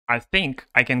I think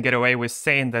I can get away with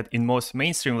saying that in most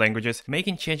mainstream languages,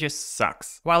 making changes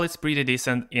sucks, while it's pretty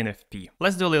decent in FP.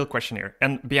 Let's do a little questionnaire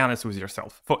and be honest with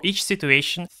yourself. For each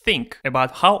situation, think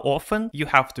about how often you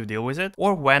have to deal with it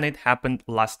or when it happened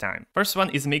last time. First one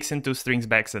is mixing two strings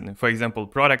backend, for example,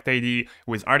 product ID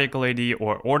with article ID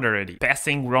or order ID,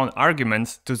 passing wrong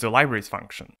arguments to the libraries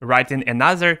function, writing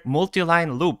another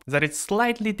multi-line loop that is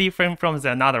slightly different from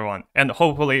the another one, and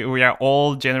hopefully we are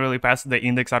all generally past the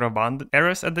index out of bound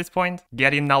errors at this point,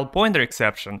 getting null pointer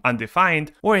exception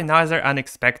undefined, or another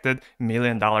unexpected $1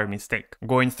 million mistake,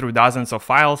 going through dozens of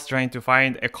files trying to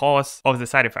find a cause of the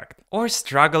side effect, or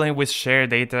struggling with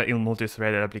shared data in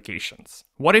multi-threaded applications.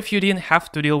 What if you didn't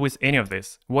have to deal with any of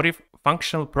this? What if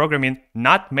functional programming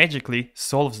not magically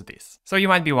solves this? So you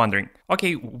might be wondering,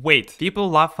 okay, wait, people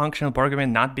love functional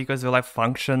programming not because they love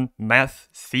function, math,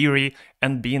 theory,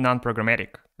 and being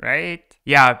non-programmatic, right?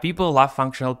 Yeah, people love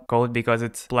functional code because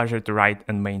it's a pleasure to write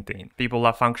and maintain. People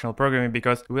love functional programming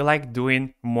because we like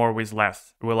doing more with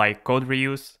less. We like code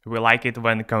reuse. We like it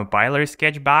when compilers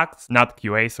catch bugs, not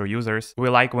QAs or users. We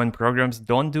like when programs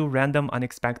don't do random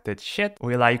unexpected shit.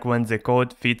 We like when the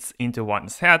code fits into one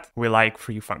set. We like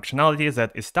free functionality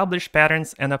that established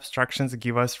patterns and abstractions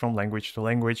give us from language to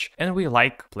language. And we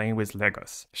like playing with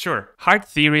Legos. Sure, hard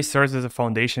theory serves as a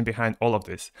foundation behind all of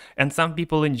this. And some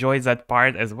people enjoy that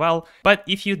part as well. But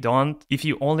if you don't, if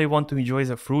you only want to enjoy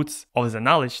the fruits of the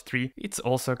knowledge tree, it's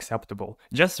also acceptable.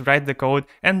 Just write the code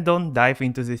and don't dive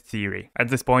into the theory. At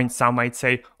this point, some might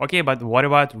say, okay, but what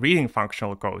about reading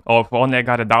functional code? Or if only I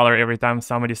got $1 every time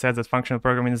somebody says that functional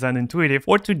programming is unintuitive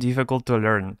or too difficult to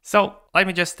learn. So let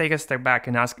me just take a step back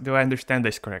and ask, do I understand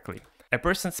this correctly? A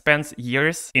person spends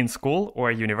years in school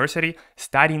or university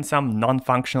studying some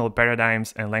non-functional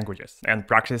paradigms and languages, and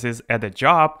practices at a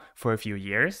job for a few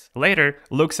years. Later,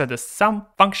 looks at some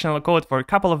functional code for a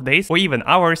couple of days or even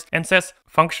hours and says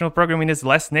functional programming is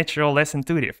less natural, less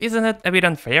intuitive. Isn't it a bit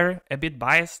unfair, a bit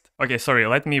biased? Okay, sorry,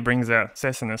 let me bring the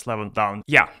sassiness level down.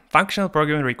 Yeah, functional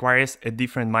programming requires a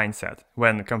different mindset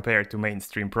when compared to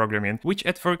mainstream programming, which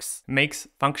at first makes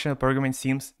functional programming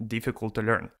seems difficult to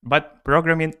learn. But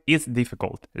programming is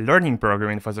difficult. Learning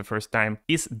programming for the first time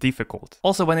is difficult.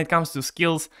 Also, when it comes to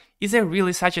skills, is there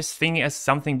really such a thing as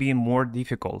something being more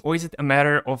difficult? Or is it a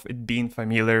matter of it being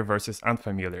familiar versus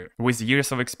unfamiliar? With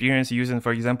years of experience using,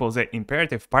 for example, the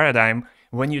imperative paradigm,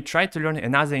 when you try to learn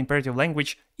another imperative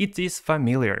language, it is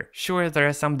familiar. Sure, there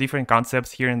are some different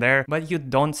concepts here and there, but you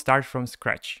don't start from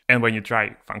scratch. And when you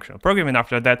try functional programming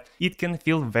after that, it can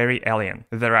feel very alien.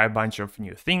 There are a bunch of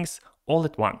new things all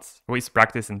at once. With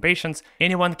practice and patience,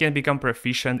 anyone can become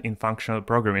proficient in functional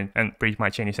programming and pretty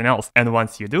much anything else. And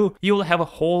once you do, you will have a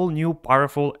whole new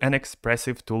powerful and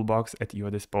expressive toolbox at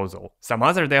your disposal. Some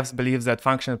other devs believe that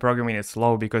functional programming is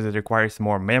slow because it requires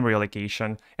more memory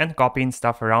allocation and copying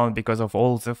stuff around because of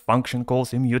all the function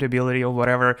calls, immutability or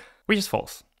whatever, which is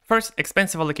false. First,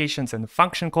 expensive allocations and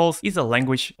function calls is a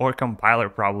language or compiler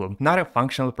problem, not a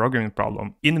functional programming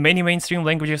problem. In many mainstream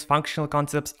languages, functional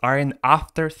concepts are an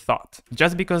afterthought.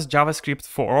 Just because JavaScript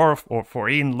for or for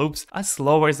in loops are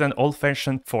slower than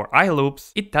old-fashioned for I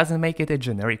loops, it doesn't make it a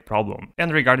generic problem.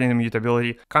 And regarding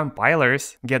immutability,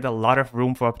 compilers get a lot of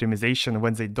room for optimization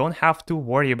when they don't have to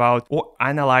worry about or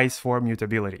analyze for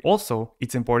mutability. Also,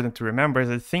 it's important to remember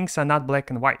that things are not black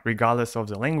and white. Regardless of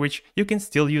the language, you can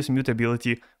still use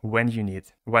mutability when you need.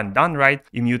 When done right,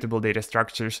 immutable data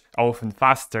structures are often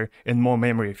faster and more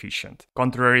memory efficient.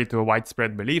 Contrary to a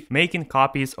widespread belief, making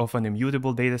copies of an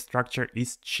immutable data structure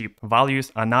is cheap.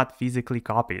 Values are not physically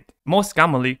copied. Most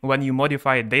commonly, when you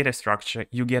modify a data structure,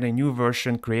 you get a new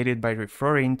version created by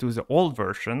referring to the old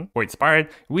version or its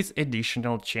parent with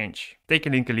additional change. Take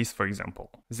a linked list, for example.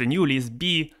 The new list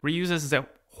B reuses the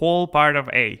whole part of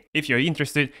A. If you're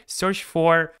interested, search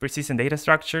for persistent data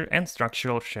structure and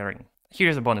structural sharing.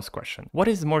 Here's a bonus question. What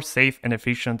is more safe and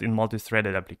efficient in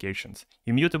multi-threaded applications?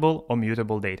 Immutable or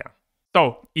mutable data?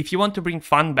 So, if you want to bring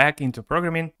fun back into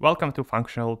programming, welcome to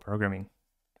functional programming.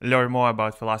 Learn more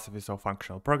about philosophies of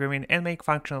functional programming and make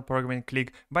functional programming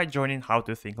click by joining How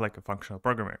to Think Like a Functional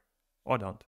Programmer. Or don't.